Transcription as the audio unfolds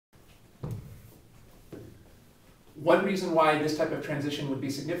One reason why this type of transition would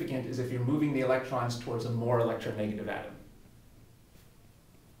be significant is if you're moving the electrons towards a more electronegative atom.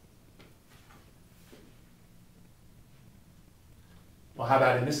 Well, how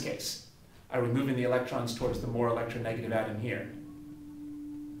about in this case? Are we moving the electrons towards the more electronegative atom here?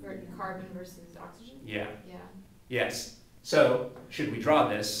 For carbon versus oxygen? Yeah. Yeah. Yes. So, should we draw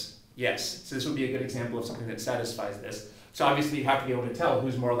this? Yes. So this would be a good example of something that satisfies this. So obviously you have to be able to tell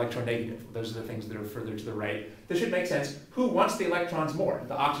who's more electronegative. Those are the things that are further to the right. This should make sense. Who wants the electrons more,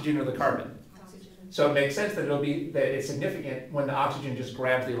 the oxygen or the carbon? Oxygen. So it makes sense that it's significant when the oxygen just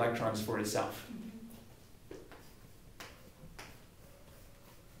grabs the electrons for itself.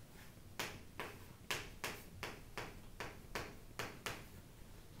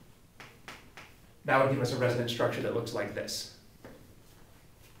 That would give us a resonance structure that looks like this.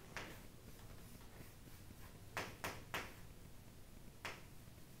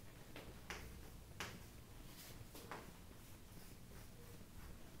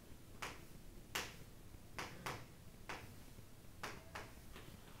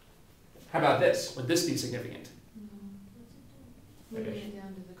 How about this? Would this be significant? Moving it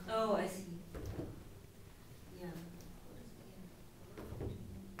down to the carbon. Oh, I see. Yeah.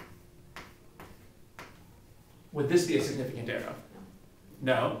 Would this be a significant arrow?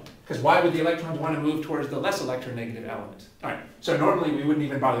 No, because why would the electrons want to move towards the less electronegative element? All right, so normally we wouldn't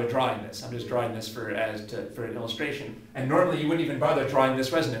even bother drawing this. I'm just drawing this for an illustration. And normally you wouldn't even bother drawing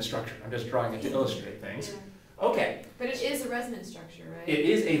this resonance structure. I'm just drawing it to illustrate things. Yeah. Okay. But it is a resonance structure, right? It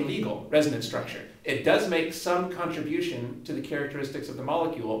is a legal resonance structure. It does make some contribution to the characteristics of the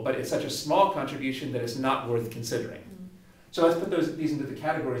molecule, but it's such a small contribution that it's not worth considering. So let's put these into the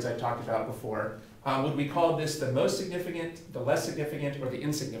categories I talked about before. Would we call this the most significant, the less significant, or the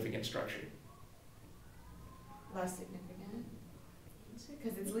insignificant structure? Less significant.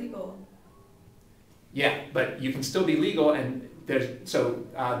 Because it's legal. Yeah, but you can still be legal, and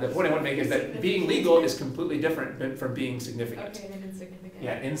the point I want to make is that being legal is completely different from being significant. Okay, then insignificant.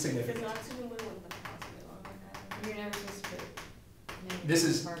 Yeah, insignificant. Because oxygen would want the positive on that. You're never supposed to put This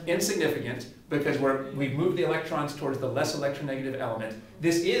is carbon. insignificant because we've moved the electrons towards the less electronegative element.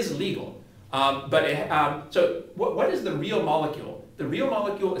 This is legal. So what is the real molecule? The real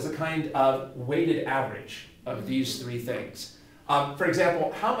molecule is a kind of weighted average of these three things. For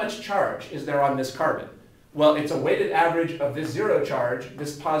example, how much charge is there on this carbon? Well, it's a weighted average of this 0 charge,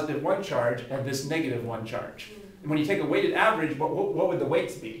 this positive 1 charge, and this negative 1 charge. And when you take a weighted average, what would the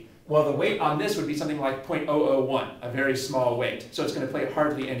weights be? Well, the weight on this would be something like 0.001, a very small weight. So it's going to play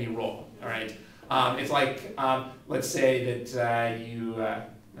hardly any role. All right. It's like, let's say that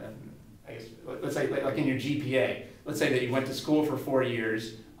let's say like in your GPA, let's say that you went to school for 4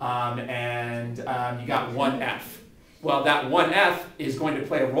 years and you got 1 F. Well, that 1 F is going to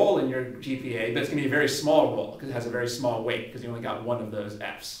play a role in your GPA, but it's going to be a very small role because it has a very small weight because you only got 1 of those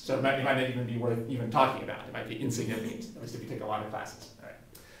Fs. So it might not even be worth even talking about. It might be insignificant, at least if you take a lot of classes.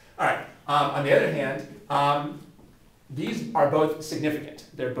 All right. On the other hand, these are both significant.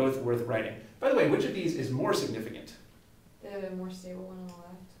 They're both worth writing. By the way, which of these is more significant? The more stable one on the left.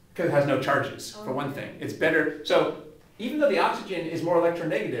 Because it has no charges, for one thing. It's better. So even though the oxygen is more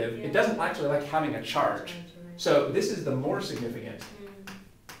electronegative, it doesn't actually like having a charge. So this is the more significant,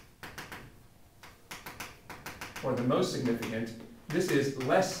 or the most significant. This is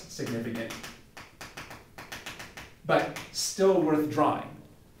less significant, but still worth drawing.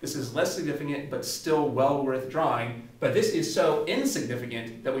 This is less significant, but still well worth drawing. But this is so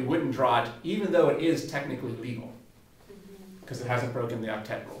insignificant that we wouldn't draw it, even though it is technically legal, because it hasn't broken the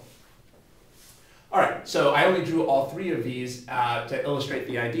octet rule. All right, so I only drew all 3 of these to illustrate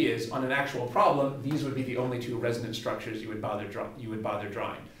the ideas. On an actual problem, these would be the only 2 resonance structures you would bother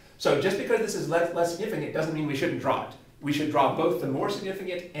drawing. So just because this is less significant doesn't mean we shouldn't draw it. We should draw both the more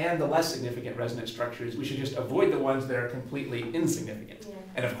significant and the less significant resonance structures. We should just avoid the ones that are completely insignificant. Yeah.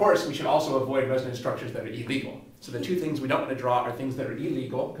 And of course, we should also avoid resonance structures that are illegal. So the 2 things we don't want to draw are things that are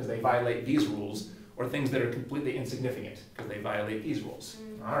illegal because they violate these rules, or things that are completely insignificant because they violate these rules.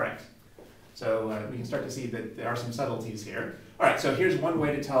 All right. So we can start to see that there are some subtleties here. All right, so here's one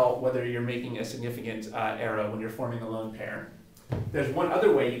way to tell whether you're making a significant arrow when you're forming a lone pair. There's one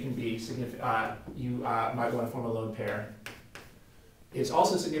other way you can be significant. You might want to form a lone pair. It's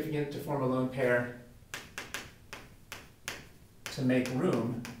also significant to form a lone pair to make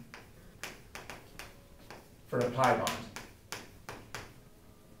room for a pi bond.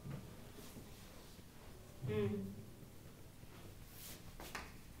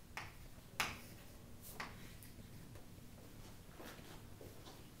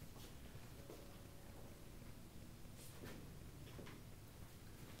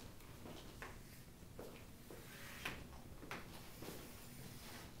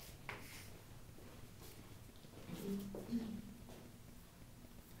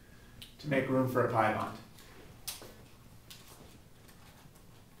 make room for a pi bond.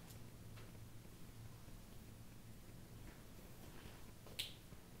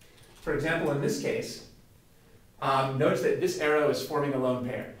 For example, in this case, notice that this arrow is forming a lone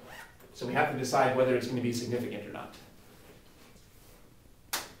pair. So we have to decide whether it's going to be significant or not.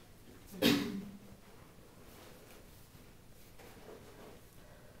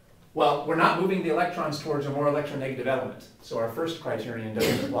 Well, we're not moving the electrons towards a more electronegative element, so our first criterion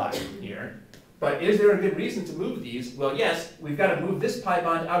doesn't apply here. But is there a good reason to move these? Well, yes, we've got to move this pi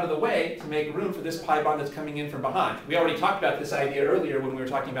bond out of the way to make room for this pi bond that's coming in from behind. We already talked about this idea earlier when we were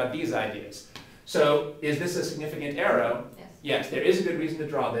talking about these ideas. So is this a significant arrow? Yes. Yes, there is a good reason to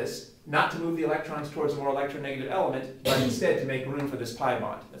draw this, not to move the electrons towards a more electronegative element, but instead to make room for this pi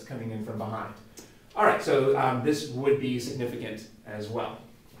bond that's coming in from behind. All right, so this would be significant as well.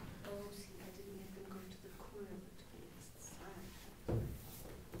 Oh, see, I didn't make them go to the corner between this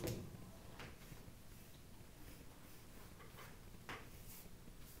side.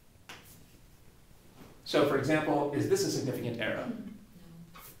 So for example, is this a significant arrow?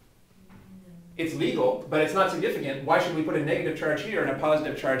 No. It's legal, but it's not significant. Why should we put a negative charge here and a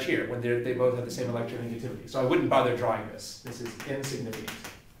positive charge here when they both have the same electronegativity? So I wouldn't bother drawing this. This is insignificant.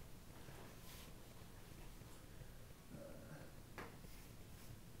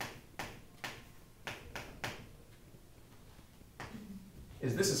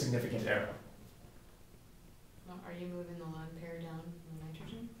 Is this a significant arrow? Well, are you moving the lone pair down from the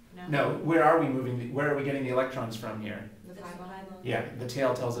nitrogen? No, where are we moving? Where are we getting the electrons from here? The This pi bond? Yeah, the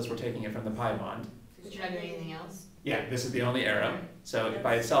tail tells us we're taking it from the pi bond. But you're not doing anything else? Yeah, this is the only arrow. So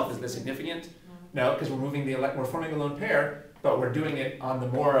by itself, is this significant? No, because we're moving we're forming a lone pair, but we're doing it on the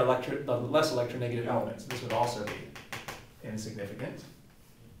less electronegative elements. This would also be insignificant.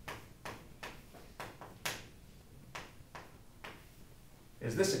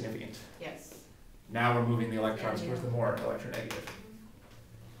 Is this significant? Yes. Now we're moving the electrons Yeah, towards yeah. the more electronegative.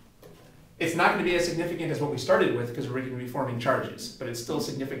 It's not going to be as significant as what we started with because we're going to be forming charges, but it's still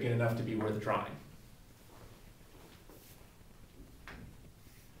significant enough to be worth drawing.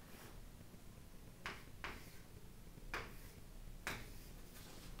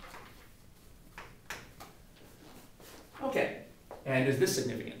 Okay, and is this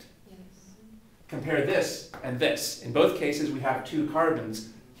significant? Yes. Compare this and this. In both cases, we have two carbons.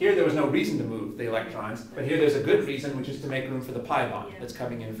 Here, there was no reason to move the electrons, but here there's a good reason, which is to make room for the pi bond that's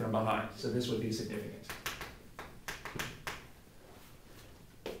coming in from behind. So this would be significant.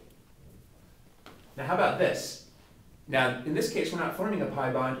 Now, how about this? Now, in this case, we're not forming a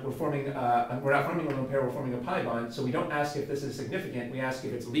pi bond. We're not forming a lone pair. We're forming a pi bond. So we don't ask if this is significant. We ask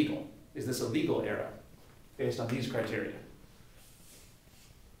if it's legal. Is this a legal arrow based on these criteria?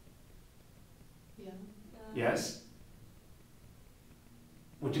 Yeah. Yes.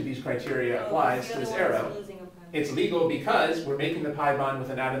 Which of these criteria applies to this arrow? It's legal because we're making the pi bond with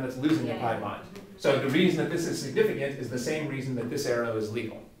an atom that's losing the pi bond. So the reason that this is significant is the same reason that this arrow is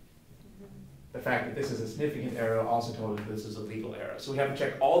legal. The fact that this is a significant arrow also told us this is a legal arrow. So we have to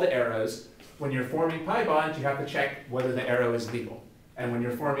check all the arrows. When you're forming pi bonds, you have to check whether the arrow is legal. And when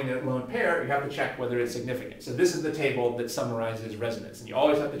you're forming a lone pair, you have to check whether it's significant. So this is the table that summarizes resonance. And you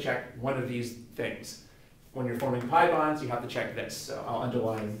always have to check one of these things. When you're forming pi bonds, you have to check this. So I'll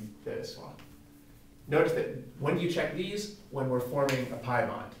underline this one. Notice that when do you check these? When we're forming a pi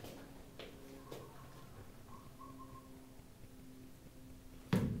bond.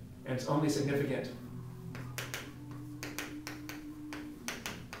 And it's only significant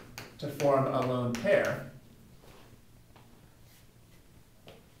to form a lone pair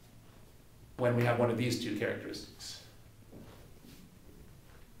when we have one of these two characteristics.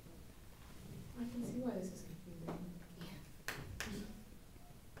 I can see why this is confusing.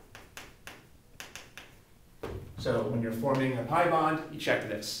 So when you're forming a pi bond, you check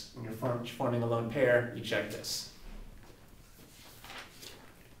this. When you're forming a lone pair, you check this.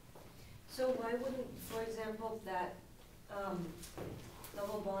 So why wouldn't, for example, that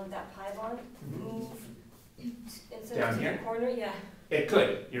double bond, that pi bond, move instead Down of to here? the corner? Yeah. It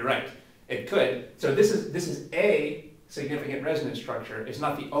could, you're right. It could. So this is a significant resonance structure. It's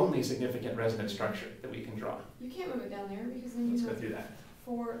not the only significant resonance structure that we can draw. You can't move it down there because then Let's you go have through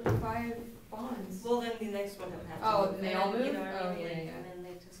that. 5 bonds. Well, then the next one will have to. Oh, move, and they and all then, You move? know what Oh, I mean? yeah, Like, yeah. And then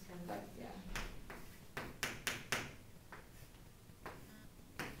they just kind of. But, yeah.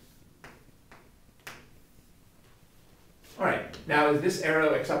 All right. Now, is this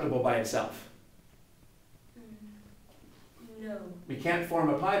arrow acceptable by itself? No. We can't form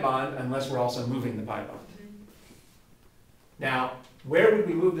a pi bond unless we're also moving the pi bond. Now, where would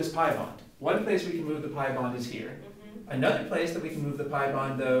we move this pi bond? One place we can move the pi bond is here. Another place that we can move the pi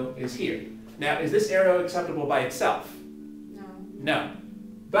bond, though, is here. Now, is this arrow acceptable by itself? No. No.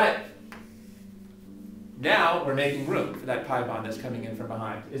 But now we're making room for that pi bond that's coming in from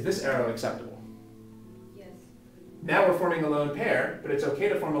behind. Is this arrow acceptable? Yes. Now we're forming a lone pair, but it's okay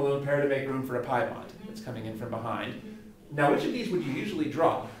to form a lone pair to make room for a pi bond that's coming in from behind. Now, which of these would you usually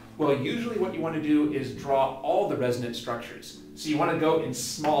draw? Well, usually what you want to do is draw all the resonance structures. So you want to go in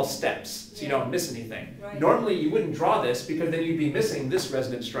small steps so you don't miss anything. Right. Normally you wouldn't draw this because then you'd be missing this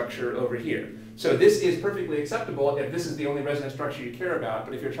resonance structure over here. So this is perfectly acceptable if this is the only resonance structure you care about,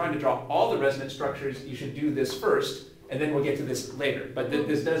 but if you're trying to draw all the resonance structures, you should do this first, and then we'll get to this later. But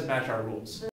this does match our rules.